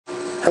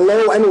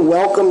Hello and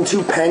welcome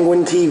to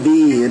Penguin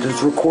TV. It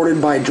is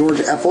recorded by George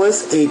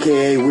Ethelis,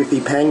 aka Whiffy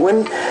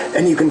Penguin,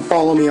 and you can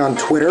follow me on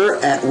Twitter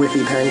at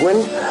Whiffy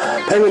Penguin.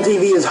 Penguin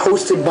TV is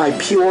hosted by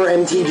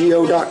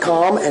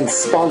PureMTGO.com and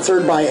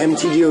sponsored by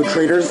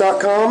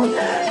MTGOTraders.com.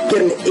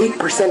 Get an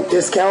 8%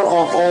 discount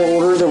off all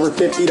orders over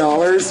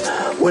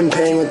 $50 when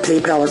paying with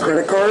PayPal or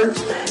credit card.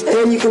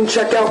 And you can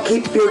check out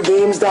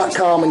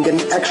CapeFearGames.com and get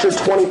an extra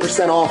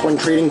 20% off when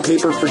trading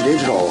paper for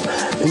digital.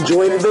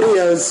 Enjoy the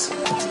videos.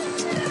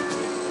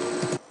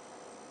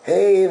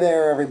 Hey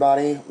there,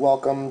 everybody.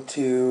 Welcome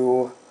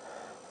to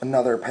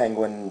another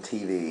Penguin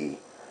TV.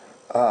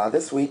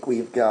 This week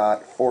we've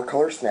got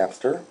 4-color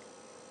Snapster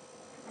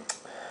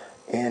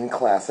in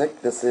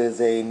Classic. This is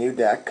a new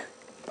deck.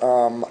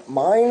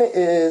 Mine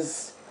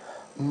is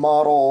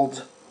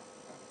modeled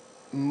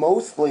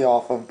mostly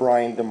off of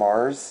Brian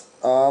DeMar's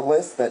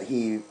list that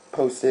he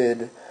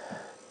posted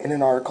in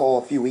an article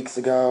a few weeks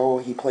ago.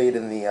 He played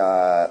in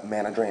the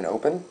Mana Drain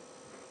Open.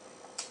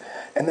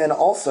 And then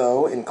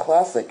also, in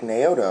Classic,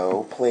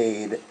 Naoto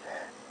played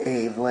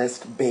a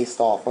list based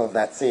off of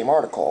that same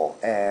article.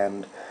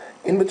 And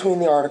in between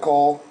the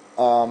article,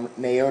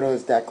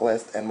 Naoto's deck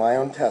list, and my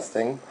own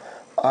testing,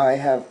 I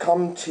have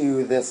come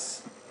to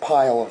this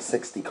pile of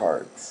 60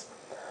 cards.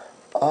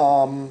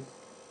 I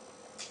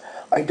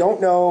don't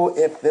know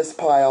if this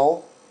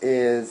pile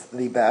is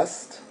the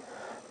best.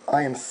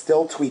 I am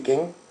still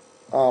tweaking.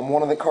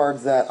 One of the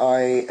cards that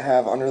I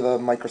have under the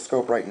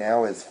microscope right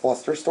now is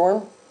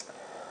Flusterstorm.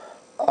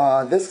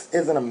 This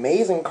is an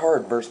amazing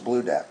card versus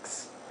blue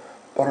decks,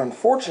 but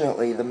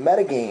unfortunately the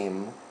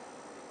metagame,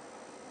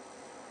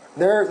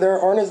 there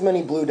aren't as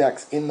many blue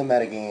decks in the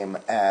metagame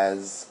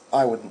as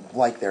I would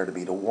like there to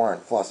be to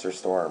warrant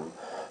Flusterstorm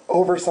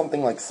over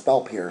something like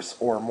Spell Pierce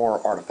or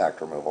more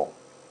artifact removal.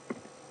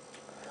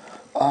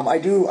 I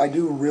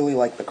do really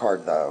like the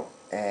card though,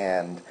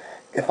 and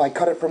if I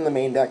cut it from the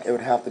main deck it would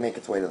have to make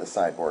its way to the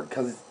sideboard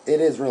because it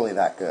is really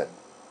that good.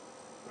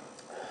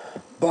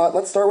 But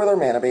let's start with our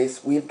mana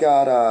base. We've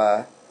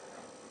got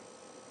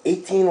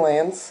 18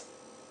 lands.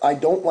 I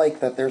don't like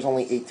that there's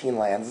only 18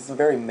 lands. It's a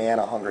very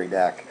mana-hungry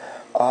deck.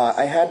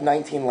 I had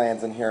 19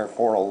 lands in here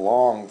for a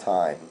long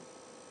time.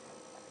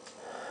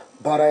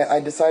 But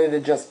I decided to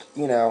just,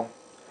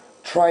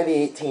 try the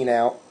 18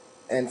 out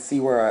and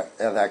see where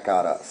that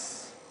got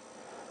us.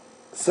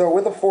 So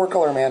with a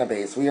 4-color mana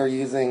base, we are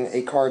using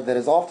a card that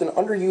is often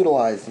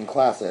underutilized in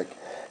Classic,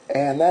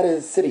 and that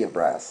is City of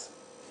Brass.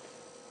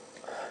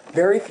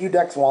 Very few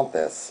decks want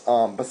this,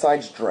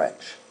 besides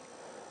Dredge.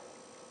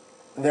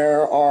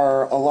 There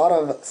are a lot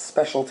of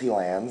specialty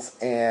lands,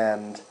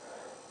 and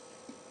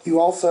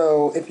you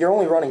also, if you're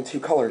only running 2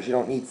 colors, you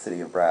don't need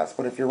City of Brass,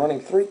 but if you're running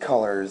 3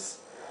 colors,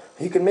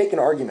 you can make an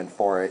argument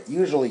for it.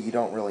 Usually you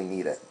don't really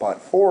need it,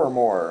 but 4 or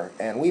more,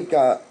 and we've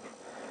got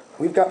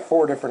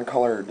 4 different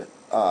colored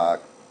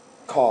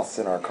costs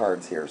in our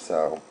cards here,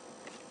 so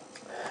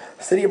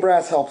City of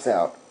Brass helps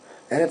out.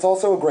 And it's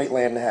also a great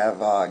land to have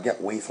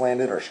get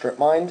Wastelanded or Strip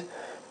Mined,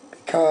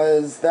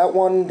 because that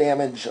 1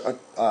 damage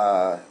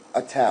a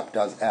tap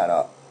does add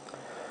up.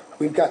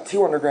 We've got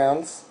 2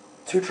 Undergrounds,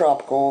 2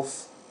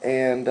 Tropicals,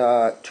 and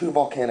 2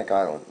 Volcanic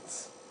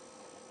Islands.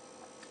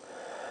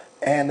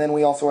 And then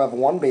we also have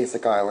 1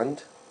 Basic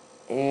Island,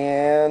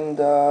 and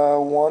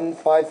 1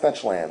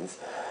 5-fetch lands.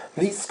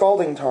 These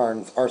Scalding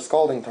Tarns are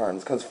Scalding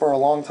Tarns, because for a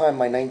long time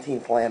my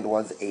 19th land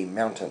was a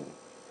mountain,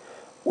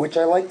 which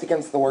I liked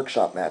against the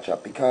Workshop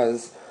matchup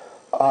because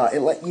it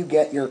let you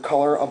get your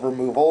color of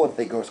removal if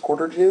they Ghost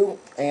Quartered you,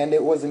 and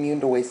it was immune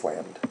to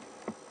Wasteland.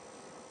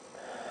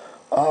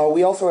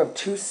 We also have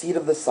 2 Seed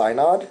of the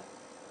Synod.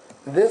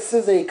 This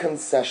is a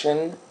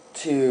concession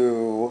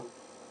to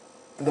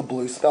the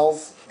blue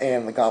spells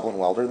and the Goblin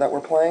Welder that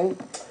we're playing.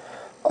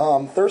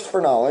 Thirst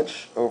for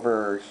Knowledge,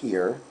 over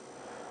here,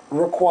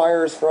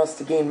 requires for us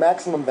to gain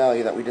maximum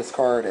value that we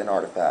discard an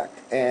artifact,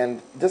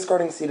 and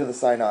discarding Seed of the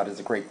Synod is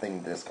a great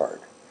thing to discard.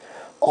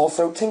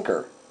 Also,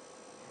 Tinker.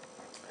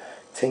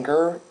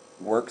 Tinker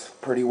works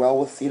pretty well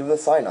with Seed of the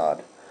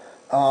Synod.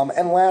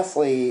 And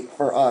lastly,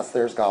 for us,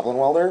 there's Goblin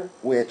Welder,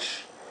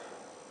 which,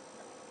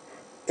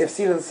 if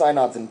Seed of the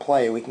Synod's in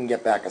play, we can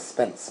get back a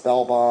spent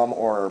Spell Bomb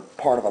or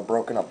part of a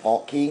broken up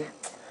Vault Key.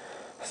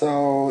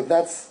 So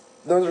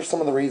those are some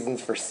of the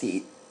reasons for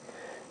Seed.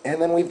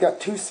 And then we've got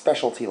 2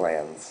 specialty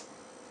lands.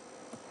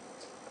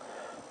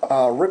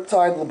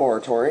 Riptide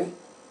Laboratory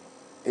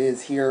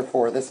is here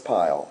for this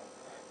pile.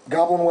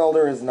 Goblin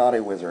Welder is not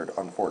a wizard,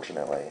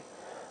 unfortunately.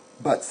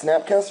 But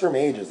Snapcaster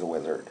Mage is a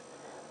wizard.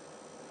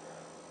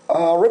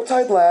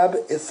 Riptide Lab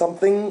is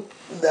something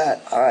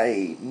that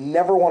I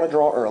never want to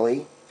draw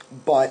early,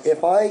 but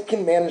if I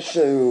can manage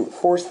to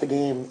force the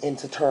game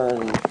into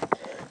turn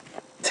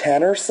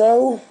 10 or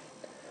so,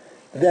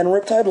 then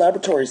Riptide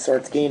Laboratory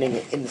starts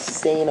gaining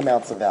insane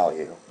amounts of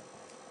value.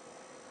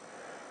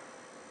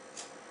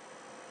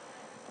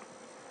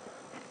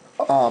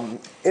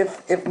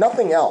 If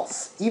nothing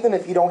else, even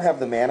if you don't have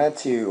the mana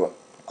to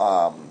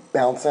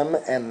bounce him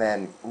and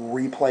then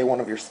replay one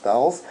of your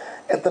spells,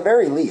 at the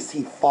very least,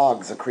 he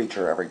fogs a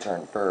creature every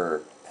turn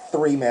for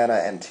 3 mana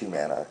and 2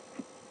 mana.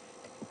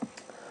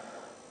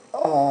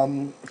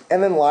 And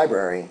then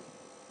Library.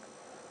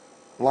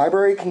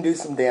 Library can do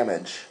some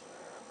damage.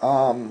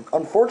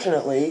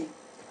 Unfortunately,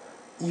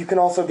 you can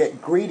also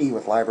get greedy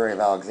with Library of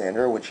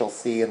Alexandria, which you'll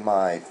see in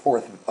my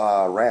fourth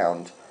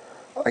round.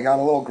 I got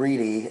a little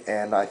greedy,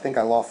 and I think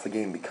I lost the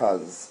game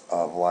because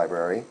of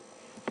Library.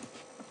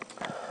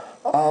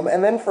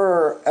 And then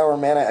for our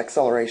mana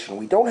acceleration,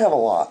 we don't have a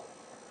lot.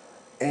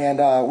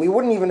 And we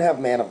wouldn't even have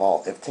Mana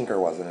Vault if Tinker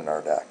wasn't in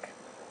our deck.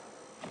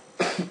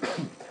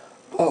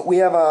 But we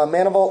have a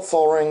Mana Vault,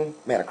 Soul Ring,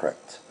 Mana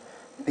Crypt.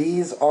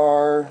 These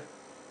are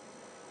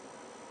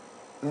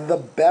the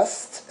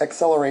best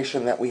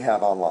acceleration that we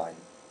have online.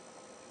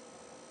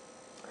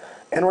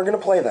 And we're going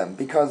to play them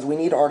because we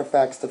need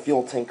artifacts to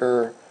fuel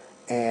Tinker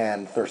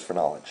and Thirst for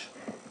Knowledge.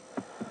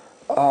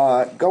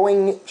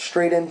 Going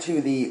straight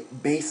into the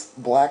base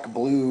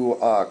black-blue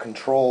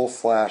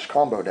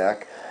control/combo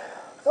deck,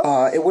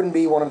 it wouldn't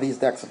be one of these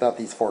decks without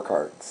these 4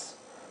 cards.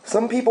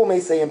 Some people may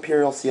say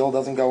Imperial Seal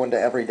doesn't go into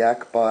every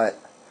deck, but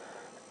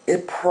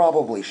it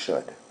probably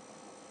should.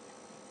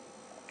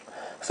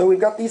 So we've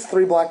got these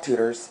 3 black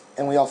tutors,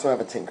 and we also have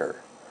a Tinker.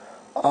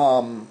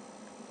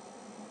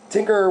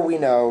 Tinker, we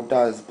know,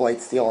 does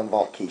Blightsteel and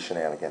Vault Key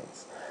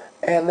shenanigans.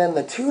 And then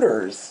the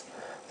tutors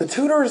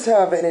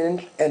have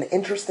an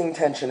interesting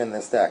tension in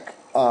this deck,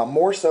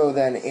 more so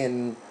than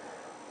in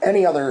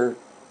any other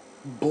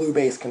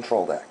blue-based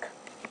control deck.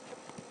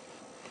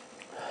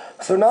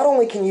 So not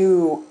only can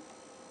you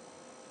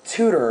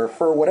tutor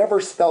for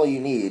whatever spell you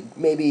need,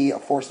 maybe a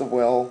Force of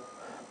Will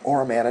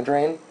or a Mana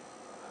Drain,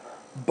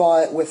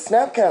 but with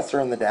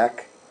Snapcaster in the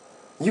deck,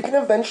 you can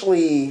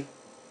eventually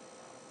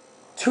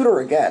tutor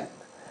again.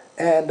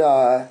 And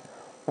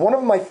one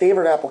of my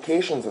favorite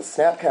applications with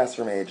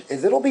Snapcaster Mage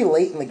is it'll be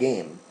late in the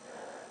game,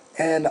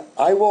 and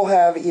I will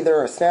have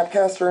either a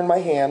Snapcaster in my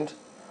hand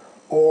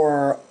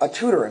or a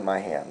tutor in my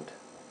hand.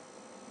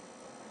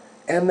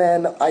 And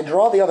then I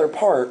draw the other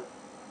part.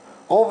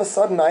 All of a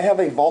sudden I have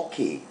a Vault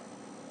Key,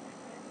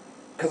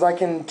 because I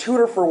can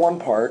tutor for one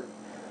part,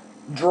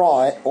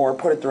 draw it, or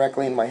put it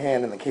directly in my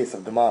hand in the case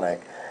of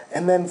Demonic,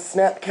 and then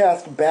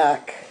Snapcast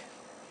back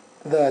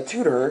the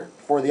tutor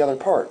for the other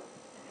part.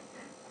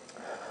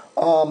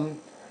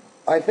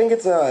 I think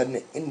it's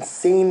an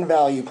insane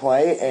value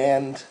play,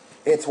 and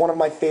it's one of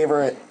my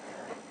favorite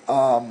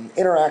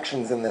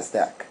interactions in this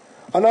deck.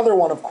 Another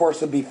one, of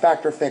course, would be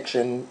Fact or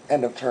Fiction,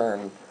 end of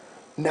turn.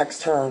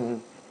 Next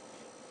turn,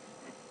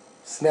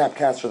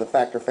 Snapcaster the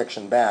Fact or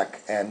Fiction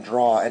back and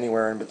draw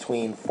anywhere in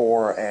between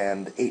 4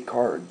 and 8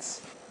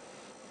 cards.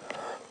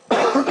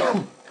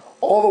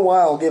 All the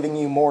while giving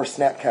you more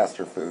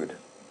Snapcaster food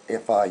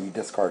if you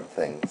discard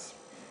things.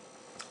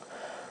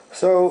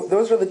 So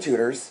those are the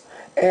tutors.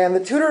 And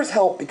the tutors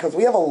help because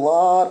we have a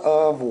lot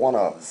of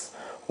one-ofs.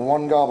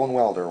 1 Goblin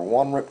Welder,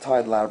 1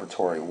 Riptide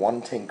Laboratory,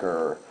 1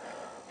 Tinker,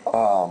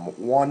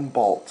 1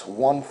 Bolt,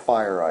 1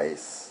 Fire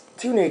Ice,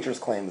 2 Nature's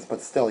Claims,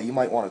 but still, you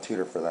might want to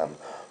tutor for them.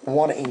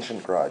 1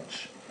 Ancient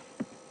Grudge.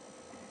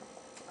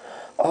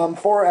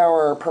 For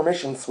our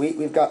Permission Suite,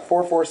 we've got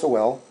 4 Force of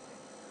Will.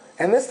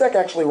 And this deck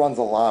actually runs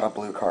a lot of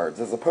blue cards.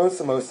 As opposed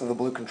to most of the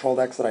blue control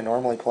decks that I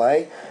normally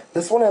play,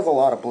 this one has a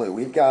lot of blue.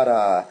 We've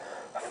got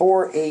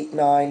 4, 8,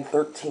 9,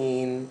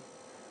 13,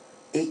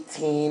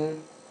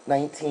 18,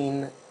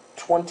 19,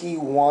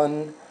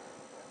 21,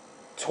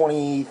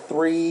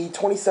 23,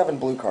 27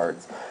 blue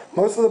cards.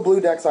 Most of the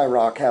blue decks I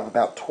rock have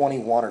about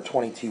 21 or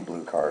 22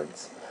 blue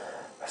cards.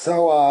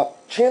 So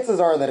chances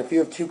are that if you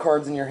have 2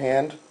 cards in your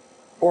hand,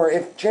 or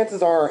if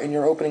chances are in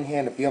your opening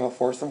hand if you have a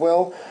Force of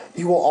Will,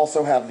 you will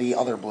also have the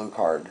other blue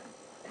card.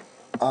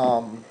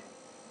 So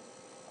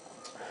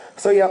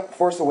yep,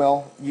 Force of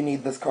Will, you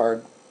need this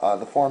card.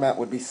 The format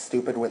would be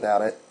stupid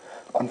without it.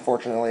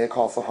 Unfortunately, it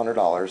costs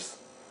 $100.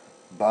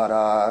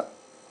 But,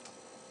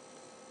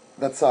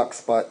 that sucks,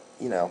 but,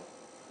 you know.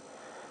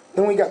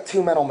 Then we got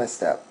 2 Mental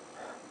Misstep.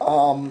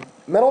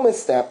 Mental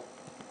Misstep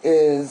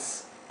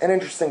is an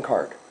interesting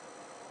card.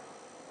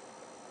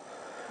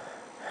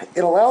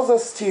 It allows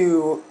us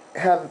to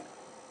have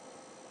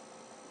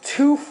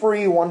 2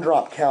 free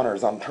 1-drop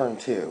counters on turn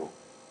 2.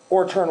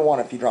 Or turn 1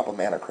 if you drop a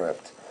Mana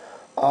Crypt.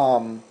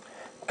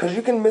 Because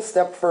you can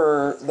misstep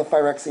for the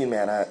Phyrexian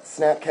mana,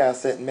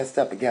 Snapcast it, and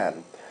misstep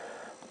again.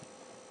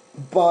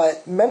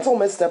 But Mental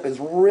Misstep is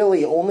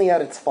really only at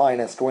its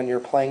finest when you're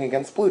playing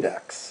against blue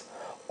decks.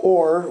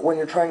 Or when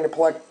you're trying to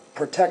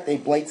protect a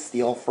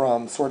Blightsteel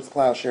from Swords to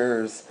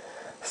Plowshares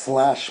 /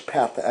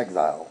 Path to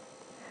Exile.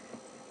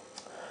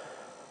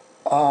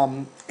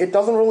 It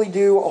doesn't really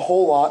do a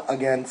whole lot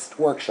against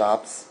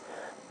workshops.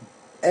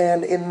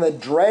 And in the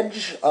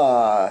Dredge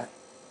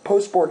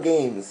post-board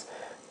games,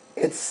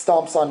 it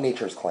stomps on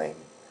Nature's Claim.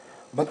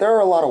 But there are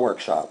a lot of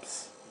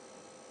workshops.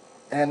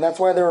 And that's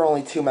why there are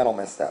only 2 Mental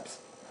Missteps.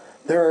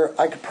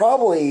 I could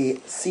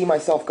probably see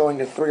myself going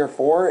to 3 or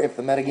 4 if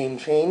the metagame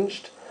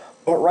changed,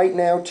 but right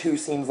now 2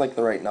 seems like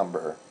the right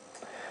number.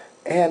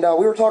 And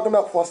we were talking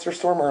about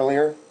Flusterstorm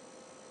earlier.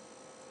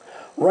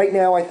 Right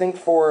now, I think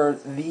for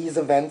these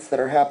events that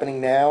are happening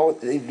now,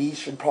 these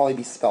should probably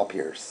be Spell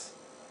Pierce.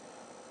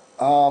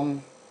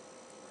 And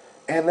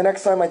And the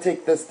next time I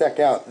take this deck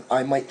out,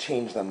 I might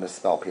change them to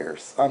Spell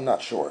Pierce. I'm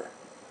not sure.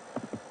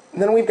 And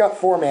then we've got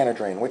 4 Mana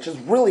Drain, which is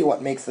really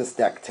what makes this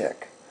deck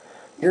tick.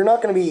 You're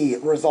not going to be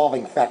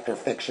resolving Factor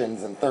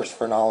Fictions and Thirst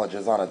for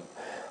Knowledges on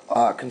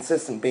a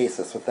consistent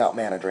basis without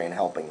Mana Drain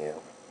helping you.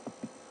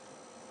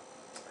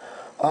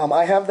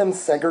 I have them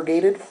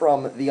segregated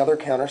from the other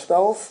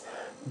counterspells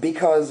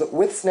because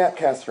with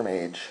Snapcaster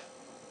Mage,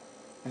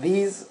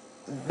 this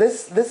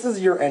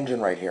is your engine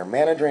right here,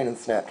 Mana Drain and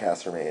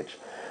Snapcaster Mage.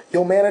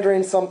 You'll Mana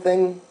Drain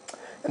something,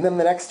 and then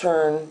the next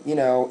turn, you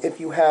know, if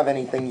you have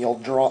anything, you'll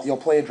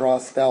play a draw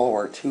spell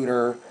or a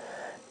tutor,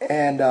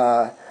 and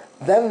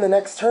then the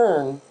next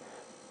turn,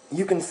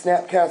 you can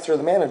Snapcaster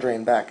the Mana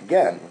Drain back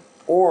again,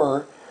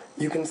 or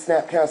you can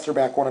Snapcaster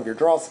back one of your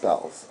draw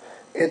spells.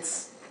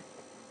 This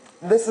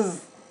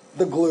is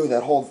the glue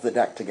that holds the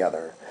deck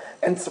together.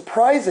 And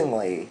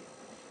surprisingly,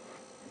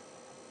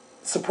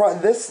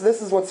 this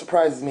is what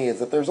surprises me, is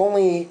that there's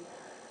only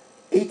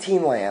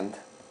 18 land,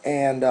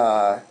 and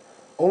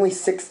only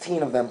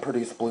 16 of them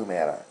produce blue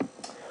mana.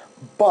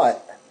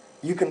 But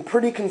you can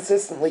pretty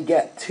consistently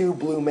get 2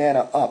 blue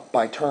mana up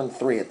by turn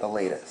 3 at the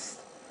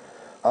latest.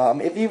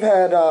 If you've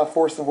had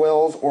Force of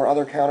Wills or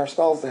other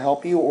counterspells to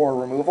help you, or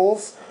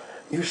removals,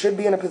 you should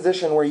be in a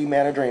position where you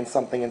Mana Drain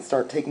something and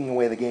start taking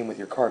away the game with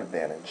your card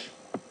advantage.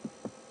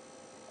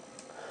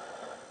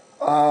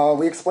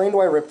 We explained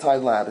why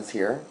Riptide Lab is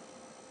here.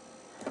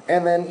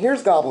 And then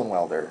here's Goblin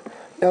Welder.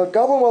 Now,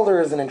 Goblin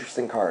Welder is an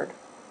interesting card.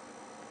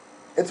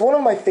 It's one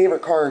of my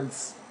favorite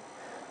cards,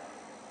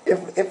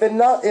 if it's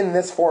not in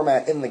this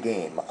format in the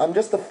game. I'm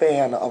just a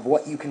fan of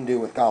what you can do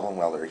with Goblin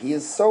Welder. He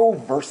is so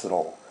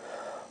versatile.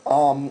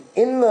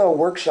 In the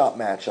Workshop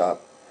matchup,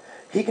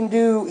 he can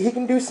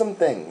do some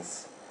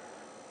things.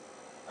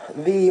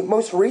 The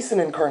most recent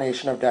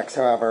incarnation of decks,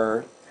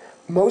 however,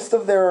 most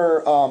of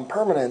their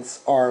permanents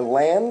are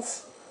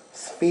lands,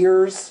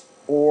 spheres,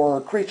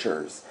 or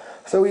creatures.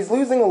 So he's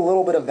losing a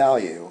little bit of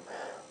value.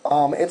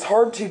 It's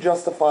hard to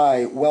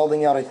justify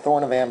welding out a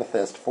Thorn of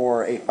Amethyst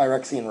for a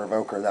Phyrexian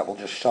Revoker that will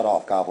just shut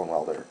off Goblin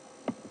Welder.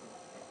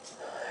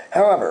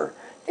 However,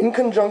 in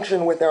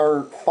conjunction with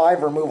our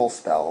 5 removal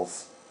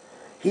spells,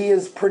 he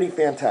is pretty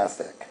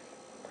fantastic.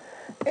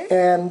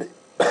 And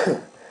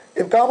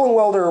if Goblin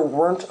Welder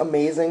weren't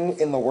amazing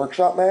in the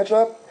Workshop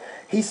matchup,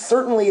 he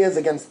certainly is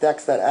against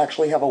decks that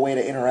actually have a way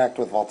to interact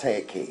with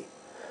Voltaic Key.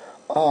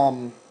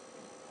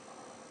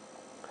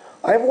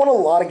 I've won a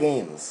lot of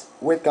games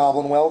with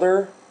Goblin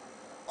Welder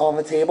on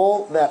the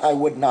table that I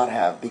would not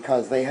have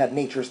because they had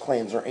Nature's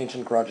Claims or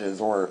Ancient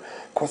Grudges or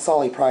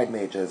Quasali Pride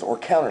Mages or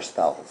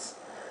counterspells.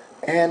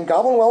 And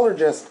Goblin Welder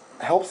just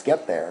helps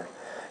get there.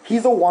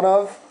 He's a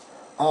one-of.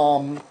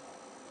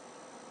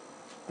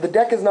 The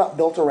deck is not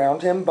built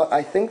around him, but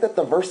I think that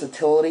the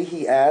versatility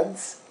he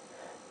adds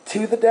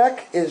to the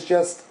deck is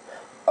just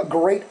a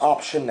great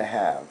option to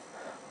have.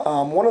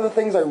 One of the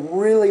things I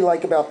really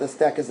like about this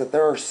deck is that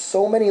there are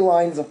so many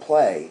lines of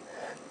play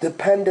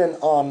dependent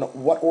on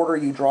what order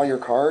you draw your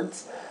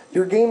cards.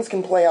 Your games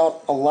can play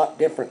out a lot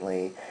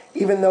differently,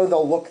 even though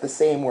they'll look the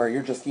same where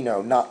you're just,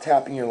 not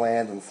tapping your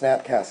land and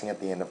snapcasting at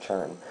the end of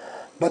turn.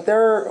 But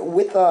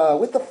with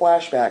the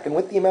flashback and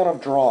with the amount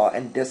of draw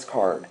and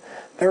discard,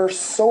 there are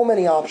so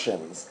many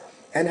options,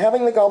 and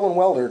having the Goblin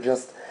Welder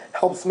just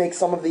helps make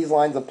some of these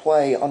lines of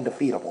play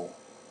undefeatable.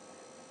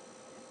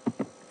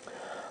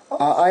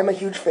 I'm a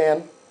huge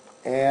fan,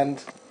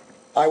 and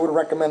I would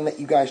recommend that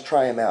you guys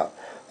try him out.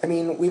 I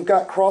mean, we've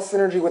got cross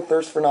synergy with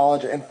Thirst for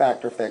Knowledge and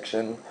Factor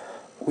Fiction.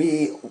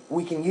 We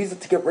can use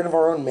it to get rid of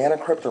our own Mana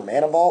Crypt or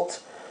Mana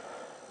Vault.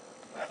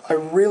 I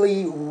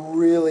really,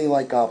 really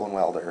like Goblin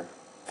Welder.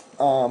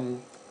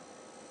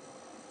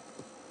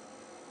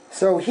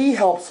 So he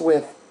helps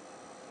with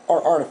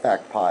our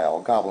artifact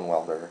pile, Goblin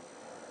Welder.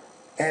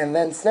 And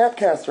then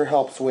Snapcaster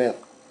helps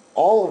with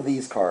all of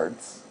these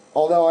cards.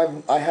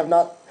 Although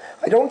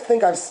I don't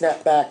think I've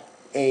snapped back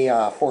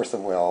a Force of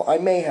Will. I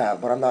may have,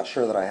 but I'm not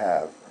sure that I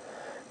have.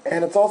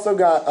 And it's also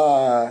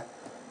got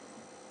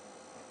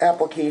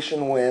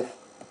application with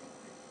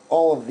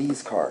all of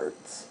these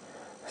cards.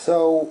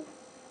 So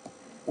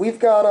we've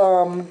got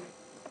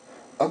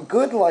a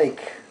good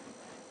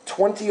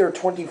 20 or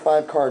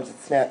 25 cards that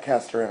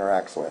Snapcaster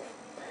interacts with.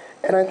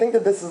 And I think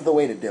that this is the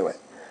way to do it.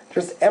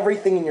 Just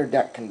everything in your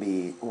deck can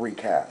be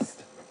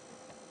recast.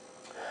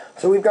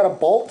 So we've got a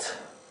Bolt,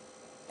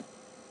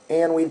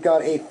 and we've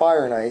got a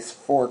Fire and Ice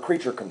for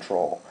creature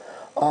control.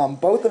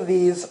 Both of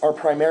these are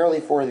primarily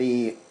for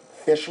the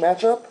fish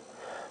matchup,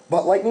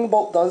 but Lightning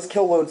Bolt does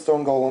kill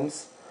Lodestone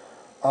Golems.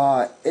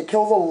 It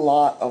kills a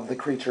lot of the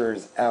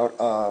creatures out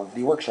of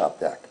the Workshop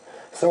deck.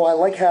 So I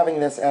like having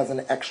this as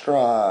an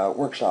extra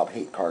Workshop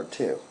hate card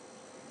too.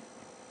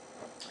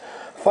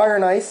 Fire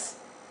and Ice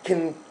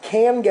can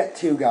get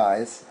 2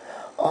 guys.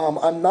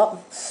 I'm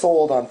not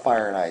sold on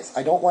Fire and Ice.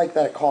 I don't like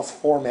that it costs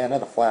 4 mana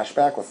to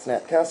flashback with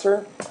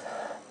Snapcaster.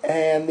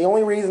 And the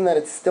only reason that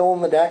it's still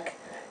in the deck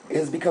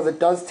is because it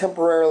does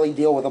temporarily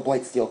deal with a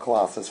Blightsteel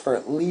Colossus for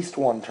at least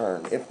 1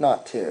 turn, if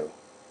not 2.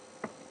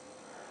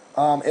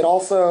 It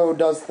also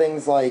does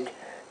things like,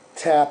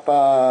 tap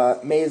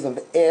Maze of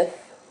Ith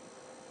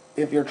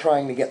if you're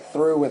trying to get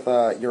through with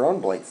your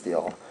own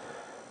Blightsteel.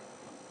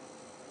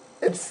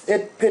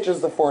 It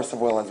pitches the Force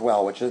of Will as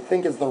well, which I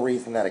think is the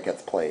reason that it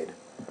gets played.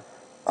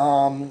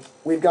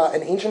 We've got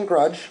an Ancient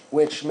Grudge,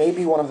 which may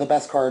be one of the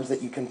best cards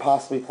that you can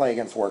possibly play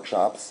against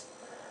Workshops.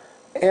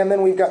 And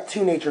then we've got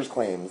two Nature's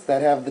Claims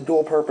that have the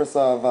dual purpose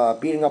of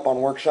beating up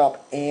on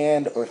Workshop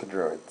and Oath of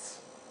Druids.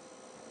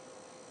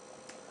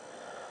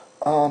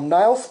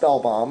 Nile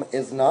Spellbomb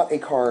is not a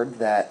card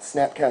that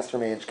Snapcaster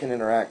Mage can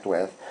interact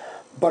with,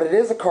 but it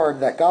is a card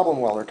that Goblin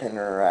Welder can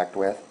interact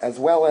with, as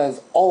well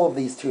as all of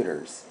these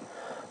tutors.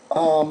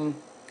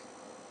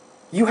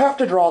 You have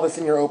to draw this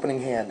in your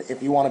opening hand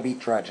if you want to beat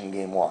Dredge in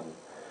Game 1.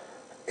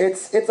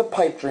 It's a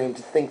pipe dream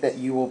to think that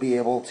you will be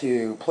able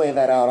to play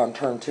that out on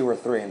turn 2 or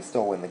 3 and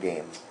still win the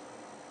game.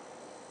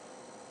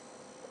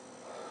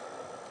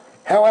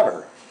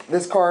 However,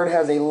 this card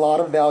has a lot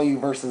of value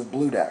versus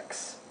blue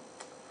decks.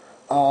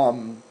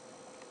 The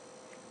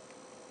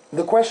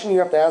question you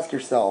have to ask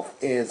yourself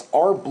is,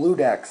 are blue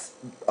decks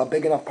a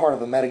big enough part of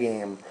the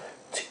metagame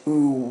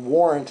to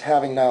warrant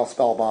having Nile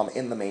Spellbomb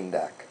in the main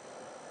deck?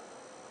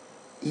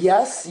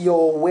 Yes,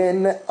 you'll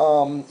win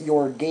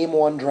your Game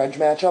 1 Dredge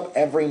matchup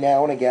every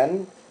now and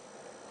again,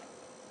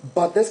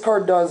 but this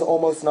card does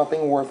almost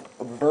nothing worth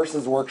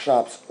versus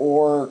Workshops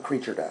or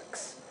creature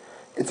decks.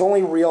 Its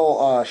only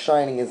real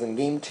shining is in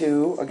Game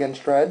 2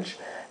 against Dredge,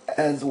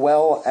 as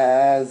well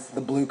as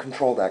the blue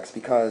control decks,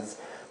 because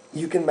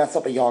you can mess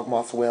up a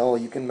Yawgmoth's Will,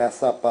 you can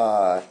mess up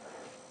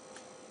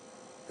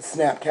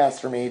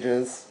Snapcaster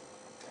Mages.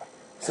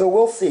 So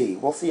we'll see.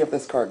 We'll see if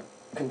this card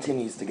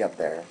continues to get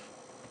there.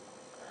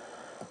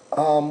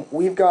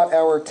 We've got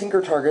our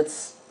Tinker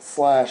targets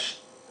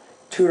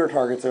 / Tutor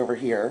targets over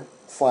here,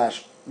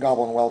 /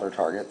 Goblin Welder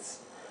targets.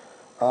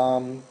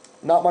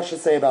 Not much to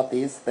say about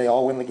these. They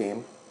all win the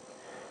game.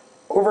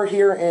 Over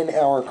here in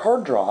our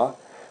card draw,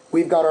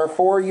 we've got our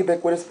 4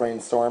 Ubiquitous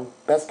Brainstorm.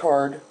 Best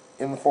card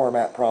in the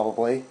format,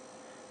 probably.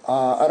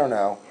 I don't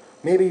know.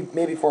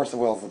 Maybe Force of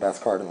Will is the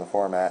best card in the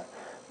format.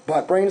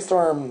 But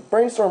Brainstorm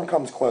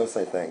comes close,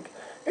 I think.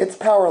 Its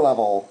power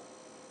level...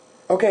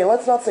 Okay,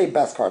 let's not say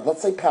best card.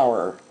 Let's say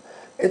power.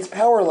 Its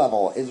power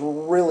level is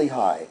really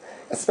high,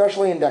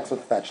 especially in decks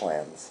with fetch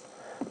lands.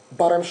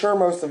 But I'm sure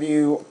most of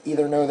you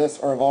either know this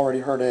or have already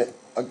heard it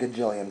a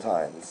gajillion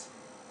times.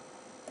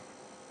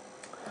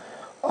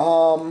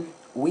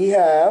 We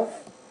have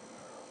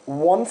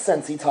one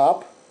Sensi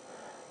Top,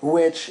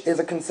 which is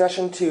a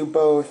concession to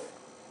both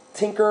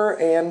Tinker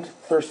and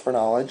Thirst for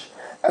Knowledge,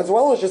 as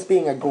well as just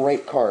being a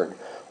great card.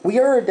 We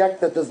are a deck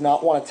that does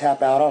not want to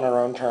tap out on our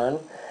own turn,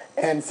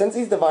 and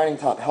Sensi's Divining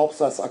Top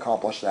helps us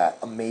accomplish that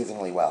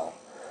amazingly well.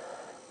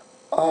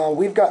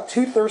 We've got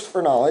 2 Thirst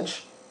for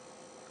Knowledge,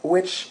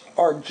 which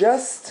are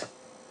just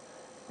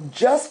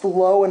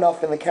low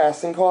enough in the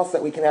casting cost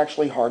that we can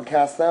actually hard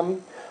cast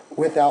them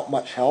without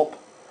much help.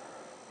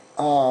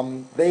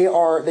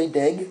 They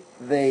dig,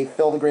 they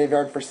fill the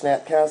graveyard for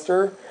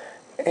Snapcaster,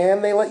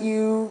 and they let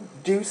you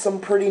do some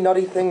pretty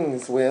nutty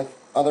things with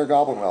other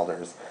Goblin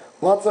Welders.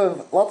 Lots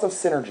of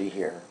synergy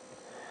here.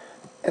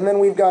 And then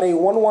we've got a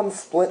 1/1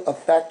 split of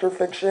Factor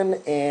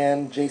Fiction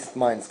and Jace the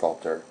Mind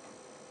Sculptor.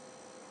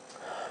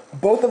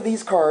 Both of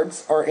these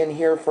cards are in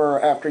here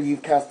for after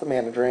you've cast the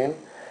Mana Drain,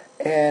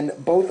 and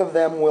both of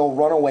them will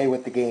run away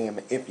with the game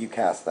if you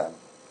cast them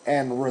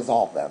and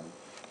resolve them.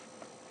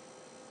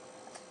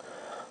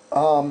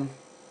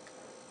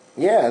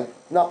 Yeah,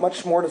 not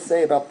much more to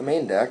say about the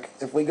main deck.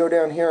 If we go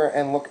down here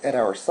and look at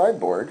our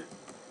sideboard,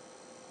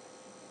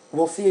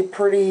 we'll see a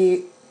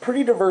pretty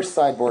diverse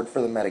sideboard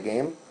for the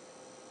metagame.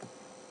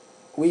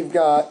 We've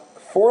got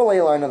 4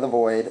 Leyline of the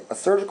Void, a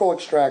Surgical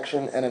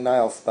Extraction, and a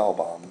Nile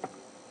Spellbomb.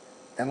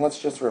 And let's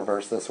just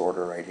reverse this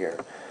order right here.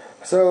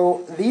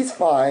 So these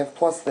 5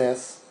 plus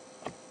this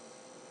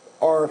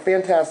are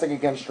fantastic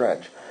against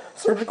Dredge.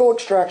 Surgical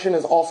Extraction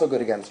is also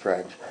good against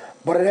Dredge,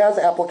 but it has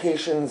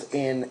applications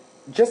in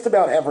just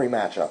about every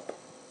matchup.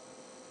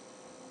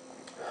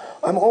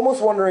 I'm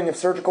almost wondering if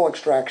Surgical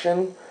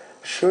Extraction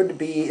should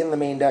be in the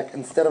main deck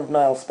instead of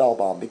Nile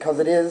Spellbomb, because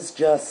it is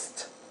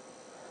just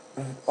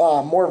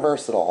more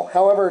versatile.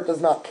 However, it does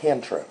not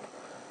cantrip,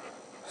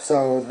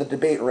 so the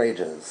debate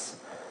rages.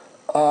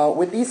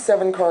 With these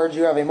 7 cards,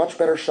 you have a much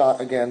better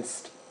shot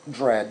against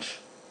Dredge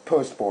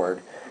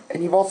post-board,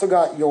 and you've also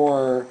got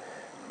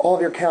all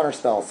of your counter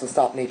spells to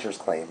stop Nature's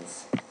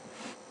Claims.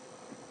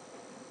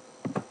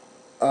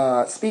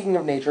 Speaking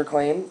of Nature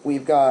Claim,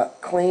 we've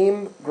got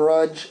Claim,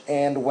 Grudge,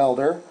 and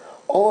Welder.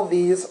 All of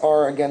these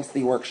are against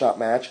the Workshop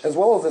match, as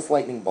well as this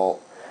Lightning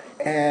Bolt.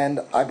 And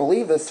I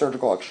believe this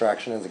Surgical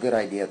Extraction is a good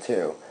idea,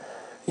 too.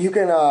 You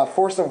can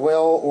Force of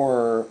Will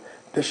or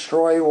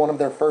destroy one of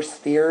their first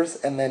spheres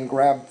and then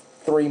grab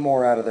 3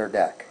 more out of their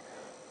deck.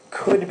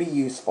 Could be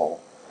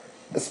useful.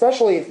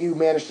 Especially if you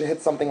manage to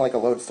hit something like a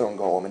Lodestone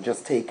Golem and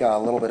just take a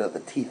little bit of the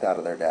teeth out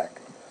of their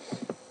deck.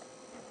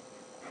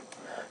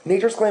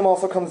 Nature's Claim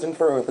also comes in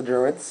for Oath of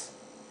Druids,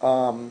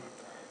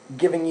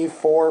 giving you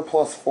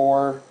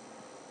 4+4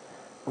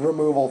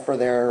 removal for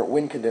their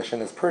win condition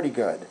is pretty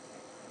good.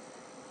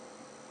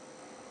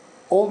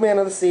 Old Man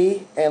of the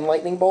Sea and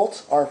Lightning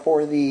Bolt are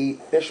for the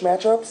fish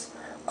matchups.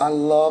 I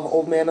love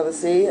Old Man of the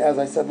Sea. As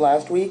I said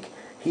last week,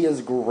 he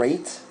is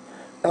great.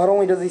 Not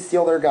only does he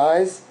steal their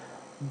guys,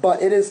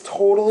 but it is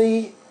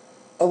totally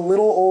a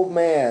little old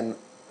man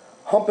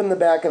humping the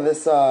back of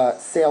this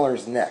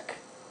sailor's neck.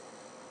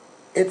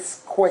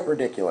 It's quite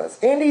ridiculous.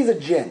 And he's a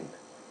djinn,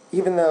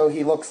 even though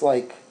he looks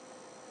like,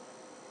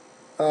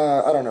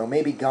 I don't know,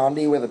 maybe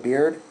Gandhi with a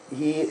beard.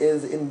 He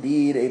is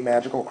indeed a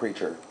magical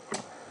creature.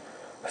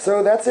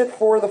 So that's it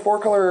for the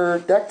 4-color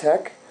deck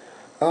tech.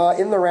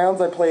 In the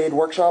rounds, I played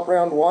Workshop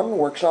Round 1,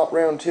 Workshop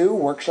Round 2,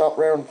 Workshop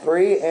Round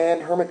 3,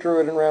 and Hermit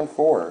Druid in Round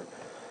 4.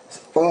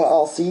 So,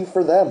 I'll see you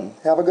for them.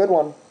 Have a good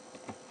one.